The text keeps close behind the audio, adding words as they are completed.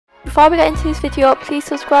Before we get into this video, please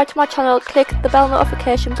subscribe to my channel, click the bell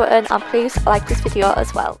notification button and please like this video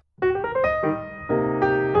as well.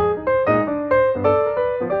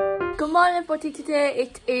 Good morning everybody, today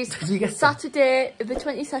it is Saturday the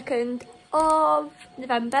 22nd of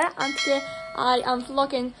November and today I am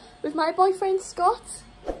vlogging with my boyfriend Scott.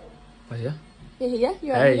 Oh yeah? You're here,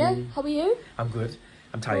 you're hey. Here. How are you? I'm good.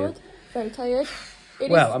 I'm tired. Good. Very tired.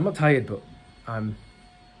 I'm not tired, but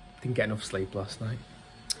didn't get enough sleep last night.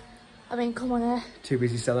 I mean, come on. Too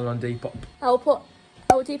busy selling on Depop. I'll put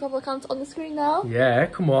our Depop account on the screen now. Yeah,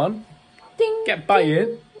 come on. Ding. Get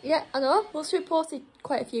buying. Yeah, I know. We've also posted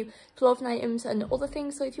quite a few clothing items and other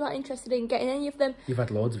things, so if you are interested in getting any of them... You've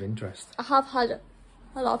had loads of interest. I have had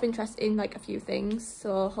a lot of interest in like a few things,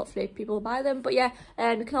 so hopefully people will buy them. But yeah,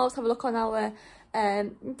 you can always have a look on our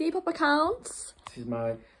Depop accounts. This is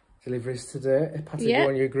my deliveries today. A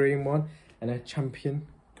Patagonia green one and a Champion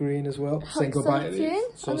green as well. Saying goodbye to these.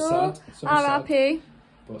 So sad. So RIP. sad.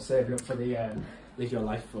 But saving up for the Live Your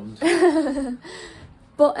Life fund.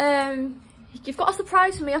 But you've got a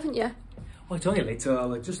surprise for me, haven't you? Well, it's only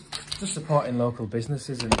little, just supporting local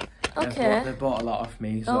businesses, and okay. they bought a lot off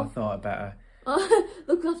me, so I thought I'd better. Oh,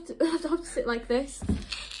 look, I have to sit like this.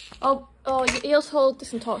 Oh, your ears hold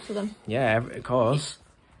this and talk to them. Yeah, of course.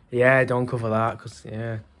 Yeah, don't cover that, because,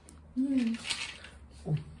 yeah.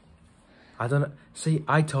 I don't know. See,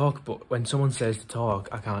 I talk, but when someone says to talk,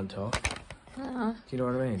 I can't talk. Do you know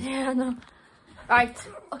what I mean? Yeah, I know. Right,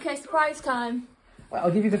 okay, surprise time. Well,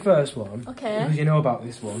 I'll give you the first one. Okay. Because you know about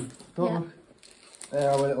this one. Look.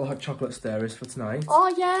 Our little hot chocolate stirrers for tonight.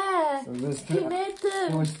 Oh, yeah. So there's He made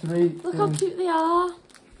them. There's three. Look how cute they are.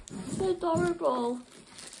 So adorable.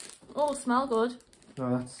 Oh, smell good.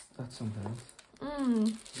 No, that's something else.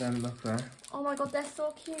 Then look there. Oh my god, they're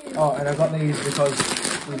so cute. Oh, and I got these because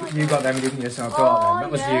you got them, didn't you? So I brought them.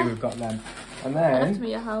 That was you who got them. And then... I left them at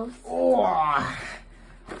your house. Oh!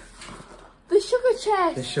 The sugar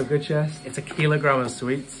chest. The sugar chest. It's 1 kilogram of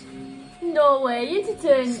sweets. No way, you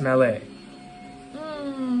didn't. Smell it.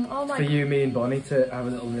 Oh my. For you, me and Bonnie to have a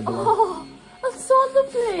little nibble on. Oh, that's so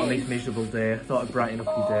lovely. On this miserable day. I thought I'd brighten up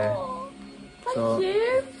your day. Thank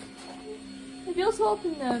you. Have you also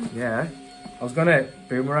opened them? Yeah. I was gonna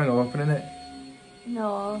boomerang opening it.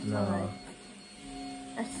 No. No.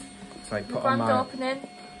 It's like put on grand my... opening.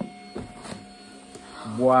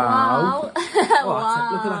 Wow. Oh,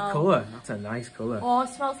 Wow. Look at that colour. That's a nice colour. Oh, it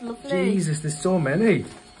smells lovely. Jesus, there's so many.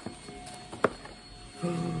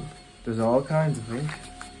 There's all kinds of things.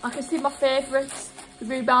 I can see my favourites. The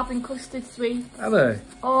rhubarb and custard sweet. Are they?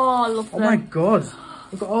 Oh, I love them. Oh my god.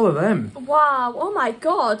 Look at all of them. Wow. Oh my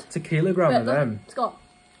god. It's 1 kilogram of them. Scott.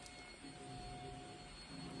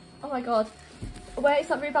 Oh my god. Where is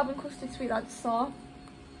that rhubarb and custard sweet that I saw?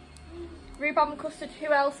 Rhubarb and custard.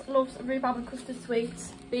 Who else loves rhubarb and custard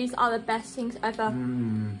sweets? These are the best things ever.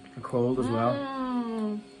 Cold as well.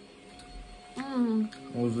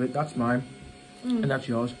 Oh, that's mine. And that's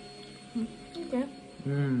yours. Okay.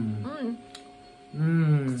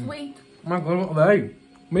 Sweet. Oh my god, what are they?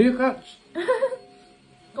 Meerkats.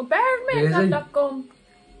 Go bear meerkats, gum.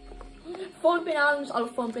 Foam bananas. I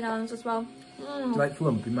love foam bananas as well. Do you like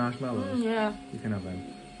flumpy marshmallows? Yeah. You can have them.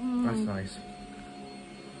 That's nice.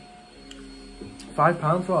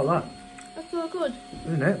 £5 for all that. That's so good.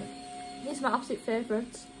 Isn't it? These are my absolute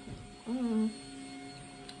favourites.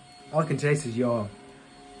 All I can taste is your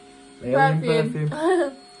alien perfume.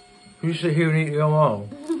 Who should who eat your all?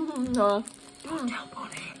 No. Don't tell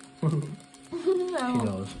Bonnie. No. She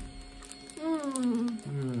knows.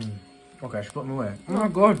 Okay, I should put them away. Oh my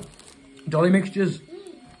god. Dolly mixtures.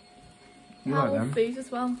 You like them? These as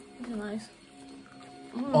well. These are nice.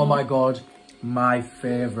 Oh my god. My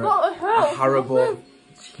favourite. What the hell? A Haribo.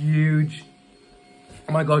 It's huge.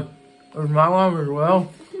 Oh my god. There's my one as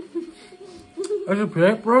well. There's a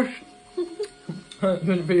paintbrush. It's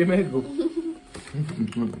going to be your makeup.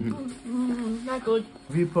 They're good.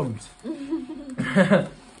 Have you pumped?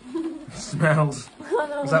 Smells.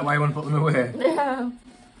 Is that why you want to put them away? Yeah.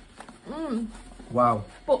 Wow.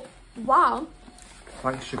 But, wow.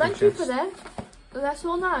 Thanks, sugar Thank you for them. They're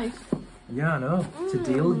so nice. Yeah, I know. It's a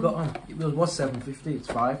deal we've got on. It was $7.50, it's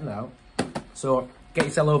 $5 now. So get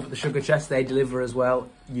yourself over at the Sugar Chest, they deliver as well,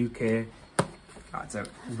 UK. That's it,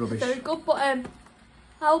 rubbish. Very good, but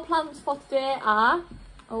our plans for today are...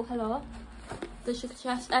 Oh, hello. The Sugar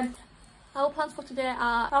Chest. Our plans for today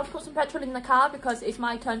are... I'll put some petrol in the car because it's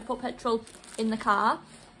my turn to put petrol in the car.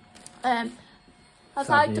 As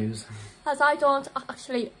I don't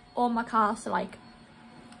actually own my car, so like...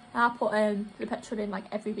 I put the petrol in like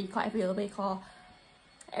every week or every other week or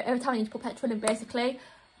every time I need to put petrol in basically.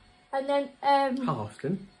 And then how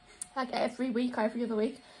often? Like every week or every other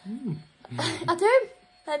week. I do.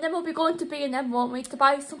 And then we'll be going to B&M, won't we, to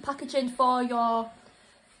buy some packaging for your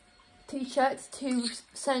t-shirts to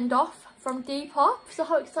send off from Depop. So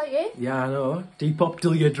how exciting. Yeah, I know. Depop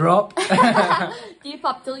till you drop.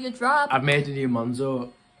 Depop till you drop. I've made a new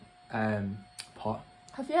Monzo pot.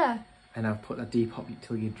 Have you? And I've put a Depop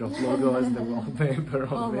till you drop logo as the wallpaper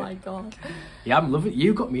on it. Oh my god. Yeah, I'm loving it.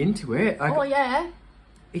 You got me into it. Like, oh yeah.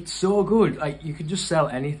 It's so good. Like, you can just sell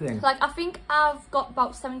anything. Like, I think I've got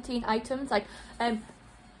about 17 items. Like,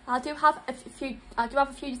 I do have a few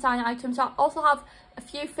designer items. I also have a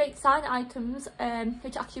few fake designer items,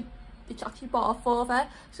 which actually bought off Fover.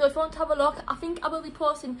 So if you want to have a look, I think I will be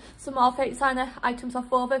posting some more fake designer items off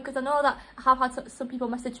Fover, because I know that I have had some people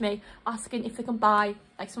message me asking if they can buy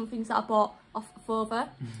like some things that I bought off Fover.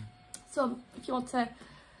 So if you want to,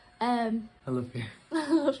 I love you.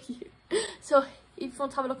 I love you. So if you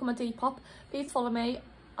want to have a look at my Depop, please follow me.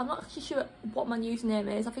 I'm not actually sure what my username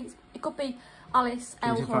is. I think it could be Alice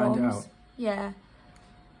L. Holmes. Yeah.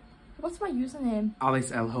 What's my username?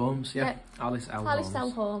 Alice L. Holmes, yeah. Alice L. Alice Holmes. L.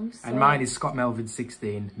 Holmes. And mine is Scott Melvin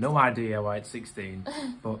 16. No idea why it's 16,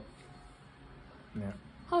 but yeah.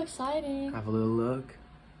 How exciting. Have a little look.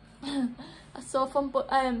 That's so fun, but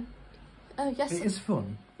yes. It is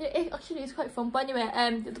fun. It actually is quite fun, but anyway,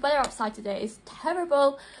 the weather outside today is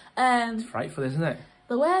terrible. It's frightful, isn't it?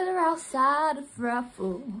 The weather outside is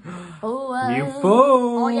frightful. Oh, new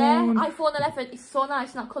phone! Oh yeah, iPhone 11. It's so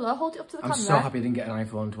nice in that colour. Hold it up to the camera. I'm so happy I didn't get an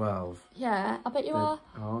iPhone 12. Yeah, I bet you are.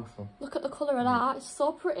 Awesome. Look at the colour of that. It's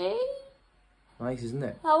so pretty. Nice, isn't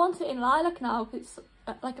it? I want it in lilac now, because it's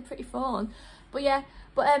like a pretty phone. But yeah,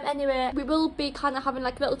 anyway, we will be kind of having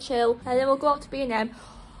like a little chill, and then we'll go out to B&M.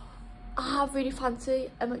 I really fancy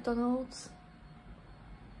a McDonald's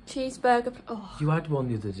cheeseburger. Oh. You had one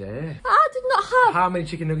the other day. I did not have. How many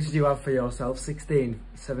chicken nuggets did you have for yourself? 16,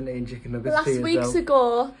 17 chicken nuggets for yourself. Last week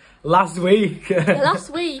ago. Last week? Last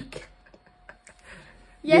week.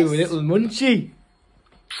 Yes. You little munchie.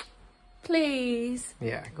 Please.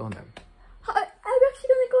 Yeah, go on then. Are we actually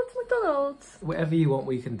going to go to McDonald's? Whatever you want,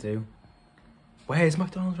 we can do. Where's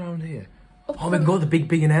McDonald's around here? Oh, we can go to the big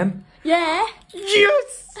B&M. Yeah.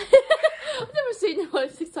 Yes! I've never seen anyone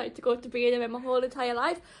so excited to go to B&M in my whole entire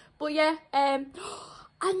life. But yeah, and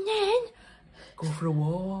then... Go for a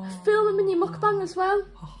walk. Film a mini mukbang as well.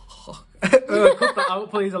 Cut that out,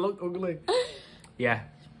 please. I look ugly. Yeah.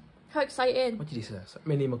 How exciting. What did you say?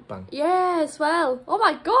 Mini mukbang? Yeah, as well. Oh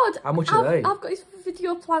my god. How much are they? I've got this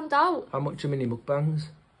video planned out. How much are mini mukbangs?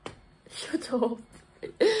 Shut up.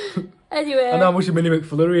 Anyway. I know how much a mini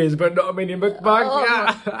McFlurry is, but not a mini mukbang. Oh,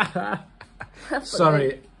 yeah.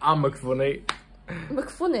 Sorry, I'm McFunny.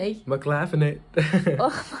 McFunny? McLaughing.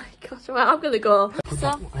 Oh my gosh, right, I'm gonna go.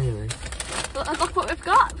 So, look what we've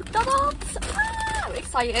got. McDonald's. I'm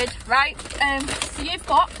excited. Right, so you've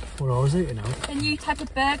got... We're always eating now. A new type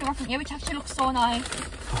of burger, haven't you? Which actually looks so nice.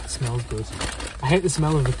 Oh, it smells good. I hate the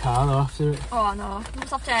smell of the car though after it. Oh no, you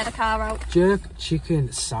must have to air the car out. Jerk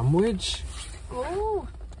chicken sandwich. Oh,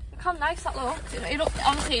 look how nice that looks.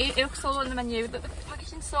 Honestly, it looks so on the menu. The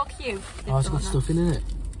packaging's so cute. Oh, it's got stuffing in it.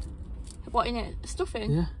 What in it?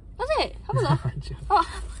 Stuffing? Yeah. Has it? Have a look.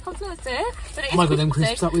 Oh, I was going to say. But it is my god, them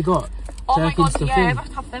crisps that we got. Oh my god, stuffing. yeah, we have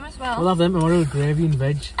to have them as well. We'll have them tomorrow with gravy and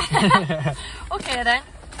veg. Okay then,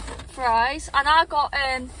 fries. And I got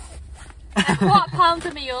a £1/4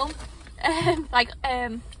 a meal. I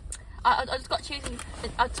just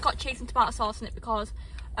got cheese and tomato sauce in it because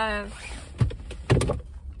I'm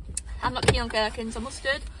not keen on gherkins or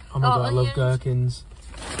mustard. Oh my god, I love gherkins.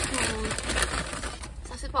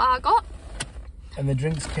 So this is what I got. And the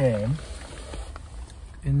drinks came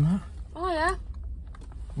in that. Oh yeah.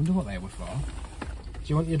 Wonder what they were for. Do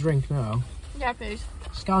you want your drink now? Yeah, please.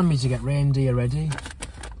 Scan me to get reindeer ready.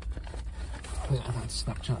 Look at that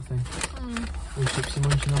Snapchat thing. With chipsy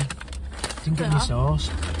munching on. Didn't get any sauce.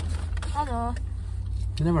 I know.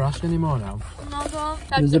 You never ask anymore now. No, don't.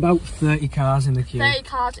 There's about 30 cars in the queue. 30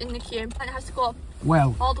 cars in the queue, and it has to go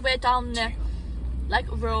well all the way down the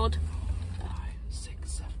road. 5,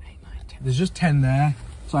 6, 7, 8, 9, 10. There's just 10 there,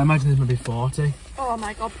 so I imagine there's maybe 40. Oh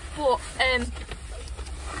my god! But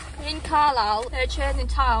in Carlisle, they're changing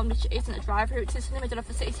town, which isn't a drive-through. It's in the middle of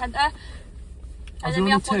the city centre. And then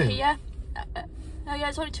we have one here. No, yeah,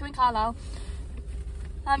 there's only 2 in Carlisle.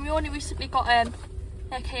 We only recently got a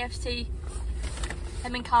KFC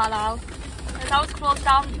in Carlisle. And that was closed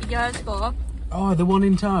down years ago. Oh, the one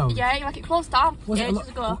in town? Yeah, like it closed down ages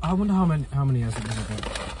ago. I wonder how many years it was ago.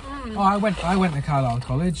 Oh, I went to Carlisle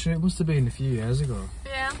College, so it must have been a few years ago.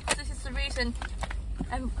 Yeah, this is the reason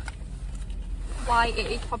why it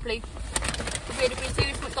is probably really busy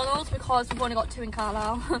with McDonald's, because we've only got 2 in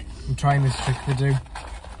Carlisle. I'm trying this trick to do.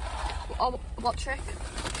 Or what trick?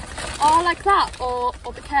 Or like that, or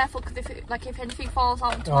be careful because if anything falls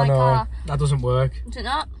out into my car. That doesn't work. Does it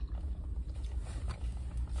not?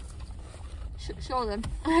 Show them.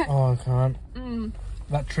 Oh, I can't.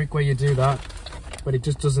 That trick where you do that, but it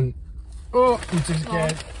just doesn't. Oh, I'm too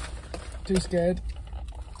scared. Too scared.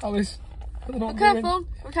 Alice, I don't know what I'm doing.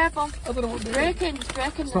 Be careful. I don't know what I'm doing. Breaking, it's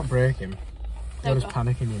breaking. It's not breaking. You're just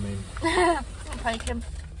panicking, you mean? I'm panicking.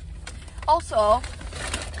 Also,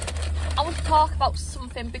 I want to talk about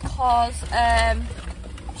something because I'm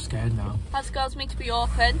scared now. as girls need to be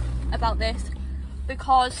open about this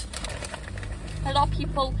because a lot of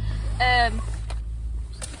people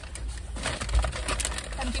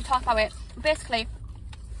do talk about it. Basically,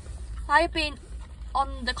 I have been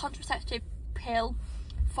on the contraceptive pill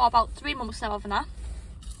for about 3 months now, haven't I?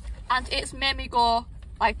 And it's made me go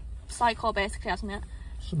like psycho, basically, hasn't it?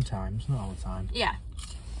 Sometimes, not all the time. Yeah.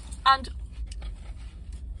 And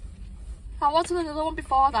I was on another one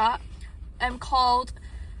before that, called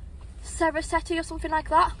Seraceti or something like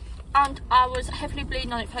that, and I was heavily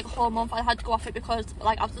bleeding on it for like a whole month. I had to go off it because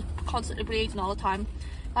like I was just constantly bleeding all the time.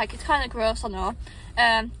 Like, it's kind of gross, I know.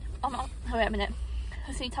 Oh, wait a minute. I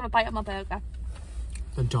just need to have a bite of my burger.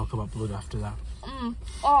 Then talk about blood after that.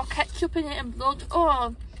 Oh, ketchup in it and blood.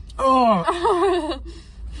 Oh. Oh!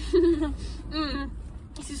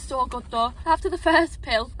 This is so good though. After the first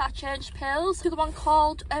pill, I changed pills to the one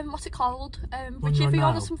called, what's it called?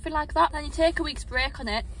 Regivion or something like that. Then you take a week's break on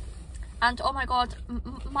it. And oh my god,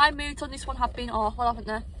 my moods on this one have been awful, haven't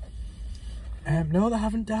they? No, they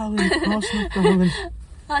haven't, darling. Of course not, darling.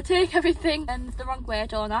 I take everything the wrong way,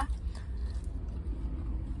 don't I?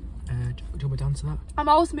 Do you want me to answer that? I'm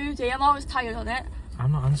always moody, I'm always tired on it.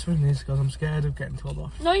 I'm not answering this because I'm scared of getting told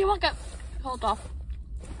off. No, you won't get told off.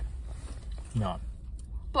 No.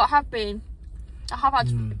 But I have been. I have had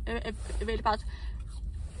a really bad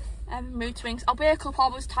mood swings. I wake up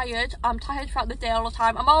always tired. I'm tired throughout the day all the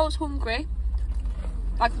time. I'm always hungry.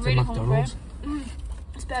 Like, It's really a hungry. McDonald's.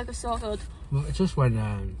 This burger's so good. Well, it's just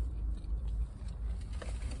when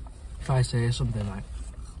if I say something like,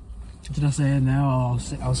 did I say it now? Or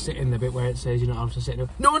I'll sit in the bit where it says, you know, I'm just sitting there.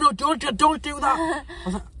 No, don't do that. I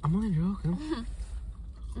was like, I'm only joking.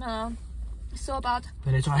 No, it's so bad.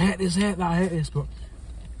 Then it's, I hate this, hate that, I hate this, but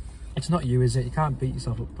it's not you, is it? You can't beat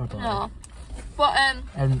yourself up about it. No, but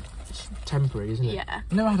and it's temporary, isn't it? Yeah.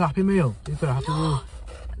 You never had a Happy Meal. You've got a Happy Meal.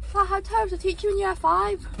 I had time to teach you in year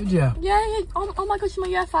 5. Did you? Yeah. Oh my gosh, you're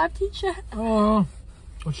my year 5 teacher. Oh,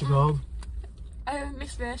 what's she called?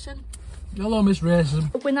 Miss Racing. Hello, Miss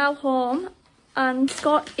Racing. We're now home, and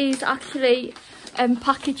Scott is actually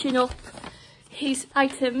packaging up his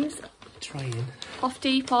items. Trying. Off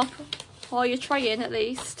Depop, or you're trying at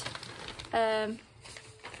least.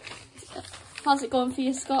 How's it going for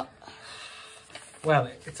you, Scott? Well,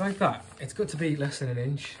 it's like that. It's good to be less than an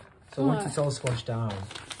inch. So once it's all squashed down,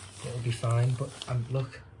 it'll be fine. But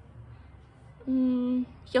look. You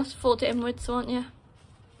have to fold it inwards, won't you?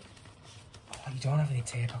 Oh, you don't have any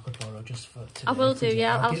tape I could borrow just for today? I will do,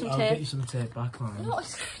 yeah. I'll have some tape. I'll get you some tape back, man. No,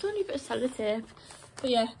 it's only a bit of sellotape. But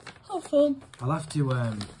yeah, have fun. I'll have to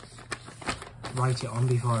write it on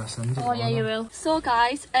before I send it. Oh yeah, you will. So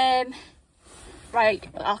guys, right,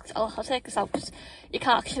 I'll take this out because you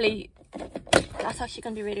can't actually. That's actually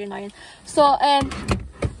going to be really annoying. So I'm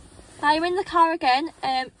in the car again.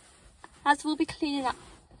 As we'll be cleaning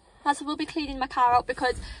my car out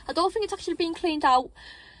because I don't think it's actually been cleaned out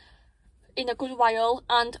in a good while,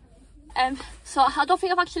 and so I don't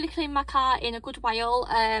think I've actually cleaned my car in a good while,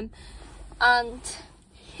 and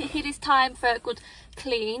it is time for a good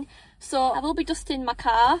clean. So I will be dusting my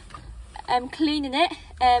car, cleaning it.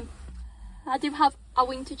 I do have a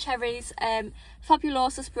Winter Cherries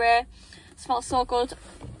Fabulosa spray, smells so good,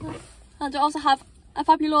 and I also have a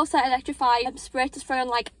Fabulosa Electrify spray to spray on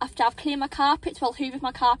like after I've cleaned my carpets, well hoovered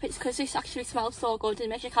my carpets, because this actually smells so good and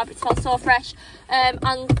makes your carpet smell so fresh.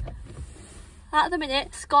 And at the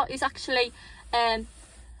minute Scott is actually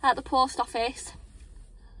at the post office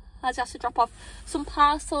as he has to drop off some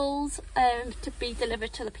parcels to be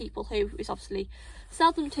delivered to the people who is obviously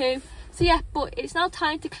sell them to. So yeah, but it's now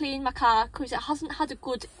time to clean my car because it hasn't had a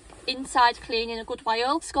good inside clean in a good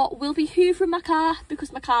while. Scott will be hoovering my car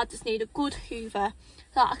because my car does need a good hoover.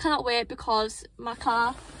 So I cannot wait because my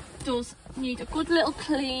car does need a good little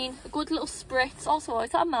clean, a good little spritz. Also,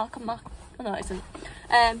 is that a Malcolm Mac? Oh no, it isn't.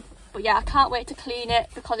 But yeah, I can't wait to clean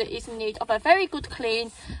it because it is in need of a very good clean.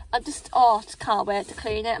 I just can't wait to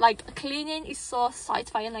clean it. Like, cleaning is so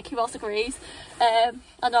satisfying, like who else agrees? I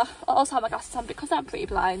know, I also have my glasses on because I'm pretty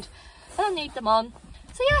blind. I don't need them on.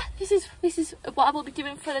 So yeah, this is what I will be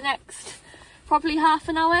doing for the next probably half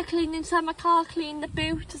an hour cleaning inside my car, cleaning the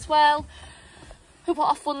boot as well.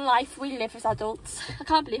 What a fun life we live as adults. I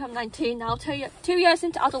can't believe I'm 19 now, 2 years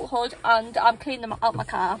into adulthood, and I'm cleaning out my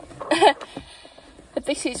car.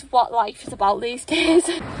 This is what life is about these days.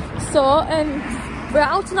 So we're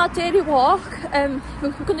out on our daily walk.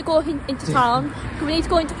 We're going to go into town. We need to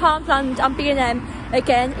go into Poundland and B&M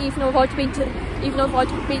again, even though I've already been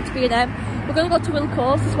to B&M. We're going to go to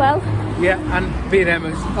Wilco's as well. Yeah, and B&M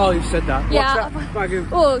is, oh, you've said that. Yeah. What's that bag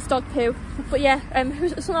of? Oh, it's dog poo. But yeah,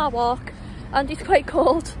 it's on our walk, and it's quite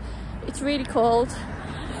cold. It's really cold.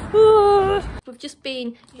 We've just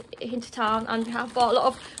been into town and we have bought a lot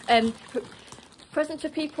of presents for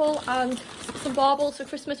people and some baubles for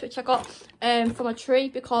Christmas, which I got from a tree,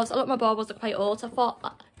 because a lot of my baubles are quite old. So I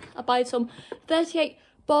thought I'd buy some 38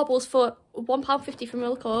 baubles for £1.50 from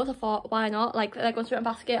Wilco's. I thought, why not? Like, they're going to a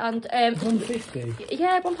basket, and £1.50?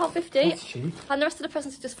 Yeah, £1.50. That's cheap. And the rest of the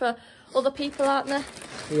presents are just for other people, aren't they?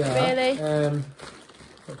 Yeah. Really.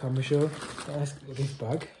 What can we show? Nice gift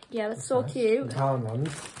bag. Yeah, that's so nice. Cute. Poundland.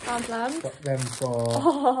 Got them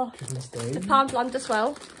for Christmas Day. The Poundland as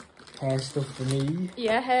well. Hair stuff for me.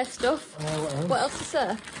 Yeah, hair stuff. What else is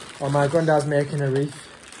there? Oh, my granddad's making a wreath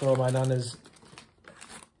for my nana's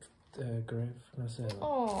grave. Can I say that?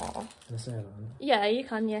 Oh. Can I say that? Yeah, you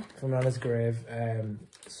can, yeah. For nana's grave.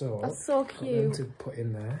 So that's so cute. To put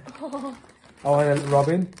in there. Oh, and then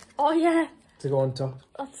Robin. Oh yeah. To go on top.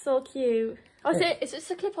 That's so cute. Oh, is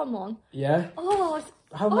it a clip-on one? Yeah. Oh,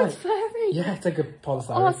 it's furry. Yeah, it's like a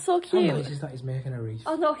polystyrene. Oh, it's so cute. How nice is that? He's making a wreath.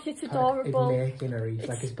 Oh no, it's adorable. He's making a wreath.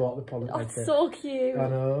 Like he's bought the polystyrene. Oh, it's so cute. I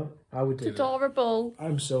know. I would do It's adorable.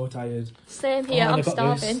 I'm so tired. Same here. I'm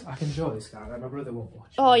starving. This. I can show this guy. My brother won't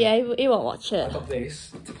watch it. Oh yeah, he won't watch it. I got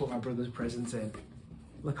this to put my brother's presents in.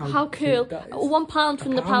 Look how cool. That is. £1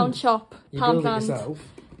 from the pound shop. You build it yourself.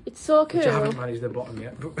 It's so cool. Which I haven't managed the bottom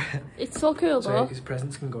yet. But it's so cool though. So his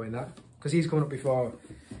presents can go in that. Because he's coming up before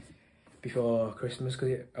Christmas,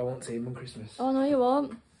 because I won't see him on Christmas. Oh no, you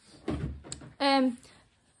won't.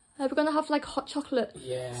 We're gonna have like hot chocolate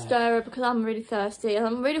stirrer, because I'm really thirsty and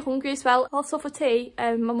I'm really hungry as well. Also for tea,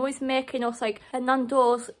 my mum's making us like a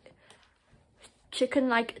Nando's chicken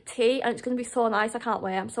like tea, and it's gonna be so nice. I can't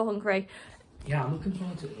wait. I'm so hungry. Yeah, I'm looking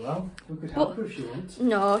forward to it as well. We could help her if she wants.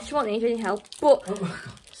 No, she won't need any help. But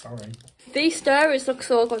sorry. These stirrers look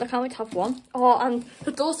so good. I can't wait to have one. Oh, and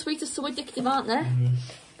those sweets are so addictive, aren't they?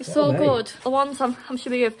 They're so good. The ones I'm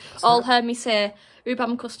sure you've all heard me say,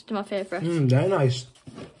 rhubarb and custard are my favourite. They're nice.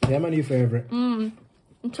 They're my new favourite.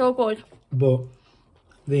 It's so good. But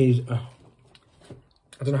these, I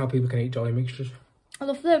don't know how people can eat jolly mixtures. I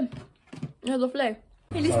love them. They're lovely.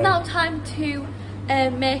 It is now time to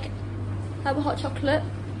make our hot chocolate.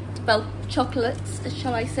 Well, chocolates,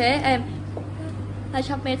 shall I say. I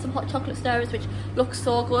have made some hot chocolate stirrers, which look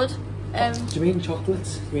so good. Do you mean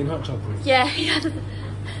chocolates? Do you mean hot chocolates? Yeah,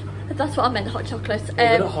 that's what I meant, hot chocolates.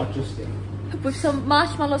 They're not hot, just with some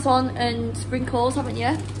marshmallows on and sprinkles, haven't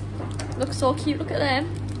you? Looks so cute, look at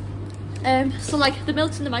them. So like the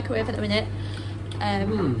milk's in the microwave at the minute.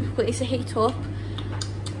 But it's a heat up.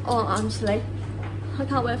 Oh, honestly, I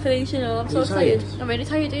can't wait for these, you know. I'm so tired. I'm really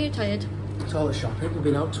tired. Are you tired? It's all the shopping. We've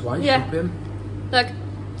been out twice shopping. Like,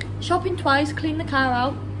 shopping twice, clean the car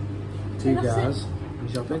out. 2 cars. You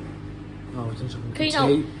shopping? Oh, it's shopping.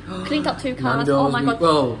 Cleaned up 2 cars. Nando's, oh my god.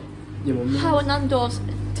 Well, your mum. How a Nando's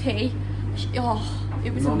tea. It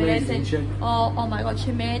was amazing. Oh my god,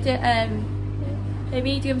 she made it. A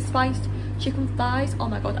medium spiced chicken thighs. Oh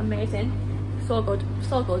my god, amazing. So good.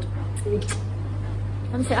 So good.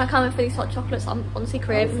 Honestly, I can't wait for these hot chocolates. I'm honestly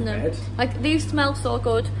craving them. Like, these smell so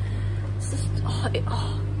good. It's just,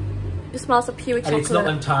 it smells of pure chocolate. And it's not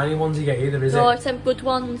them tiny ones you get either, is it? No, it's them good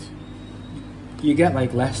ones. You get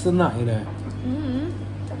like less than that in a...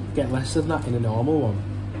 Get less than that in a normal one.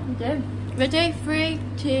 You do. Ready? 3,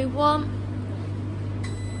 2, 1.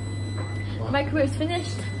 What? Microwave's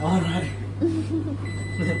finished. Alright.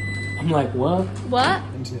 I'm like, what? What?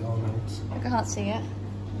 Into it all melts. I can't see it.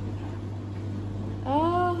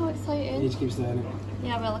 Oh, how exciting. You just keep stirring it.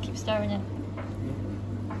 Yeah, I will. I'll keep stirring it.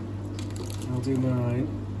 I'll do mine.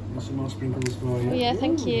 There's some more sprinkles for you. Yeah,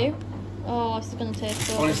 thank you. Oh, this is going to taste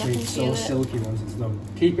so good. Honestly, it's so silky once it's done.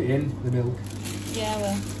 Keep it in, the milk. Yeah, I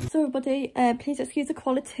will. So everybody, please excuse the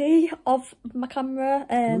quality of my camera.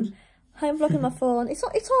 I'm vlogging my phone. It's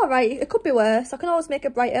alright. It could be worse. I can always make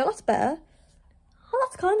it brighter. That's better. Oh,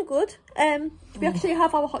 that's kind of good. We actually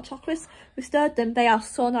have our hot chocolates. We stirred them. They are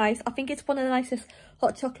so nice. I think it's one of the nicest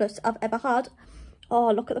hot chocolates I've ever had.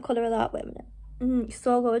 Oh, look at the colour of that. Wait a minute. It's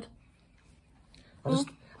so good.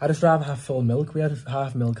 I'd just rather have full milk. We had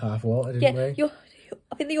half milk, half water, didn't we?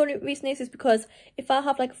 I think the only reason is because if I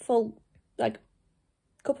have like full, like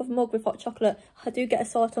cup of mug with hot chocolate, I do get a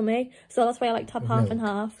sort on me. So that's why I like to have half and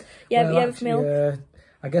half. Yeah, well, yeah, with milk.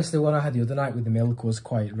 I guess the one I had the other night with the milk was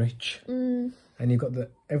quite rich. And you've got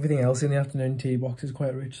everything else in the afternoon tea box is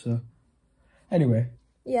quite rich, so... Anyway.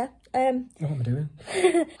 Yeah. What am I doing?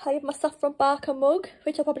 I have my saffron Barker mug,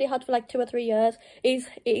 which I probably had for like 2 or 3 years. It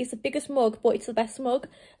is the biggest mug, but it's the best mug.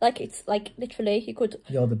 Like, it's like, literally, you could...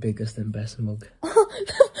 You're the biggest and best mug. You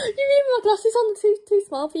need my glasses on, too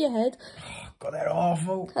small for your head. Oh, God, they're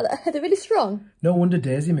awful. Are they really strong? No wonder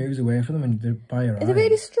Daisy moves away from them and they're by her eye. Is it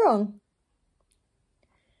really strong?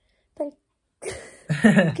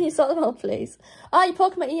 Can you sort them out, please? Ah, you're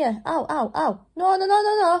poking my ear. Ow, ow, ow.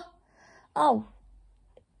 No. Ow.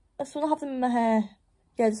 I just want to have them in my hair.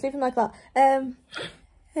 Yeah, just leave them like that.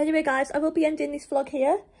 Anyway, guys, I will be ending this vlog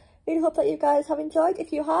here. Really hope that you guys have enjoyed.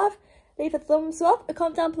 If you have, leave a thumbs up, a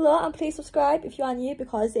comment down below, and please subscribe if you are new,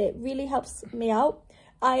 because it really helps me out.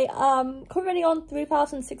 I am currently on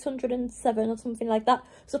 3,607 or something like that.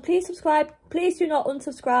 So please subscribe. Please do not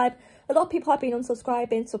unsubscribe. A lot of people have been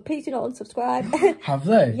unsubscribing, so please do not unsubscribe. Have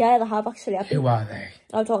they? Yeah, they have actually. Who are they?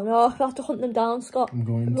 I don't know. We'll have to hunt them down, Scott. I'm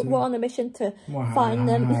going to. We're on a mission to find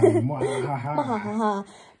them.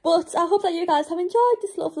 But I hope that you guys have enjoyed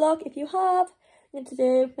this little vlog. If you have, you to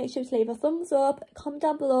do, make sure to leave a thumbs up, comment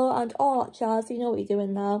down below, and all that jazz. You know what you're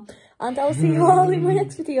doing now. And I'll see you all in my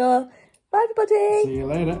next video. Bye, everybody. See you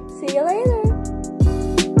later. See you later.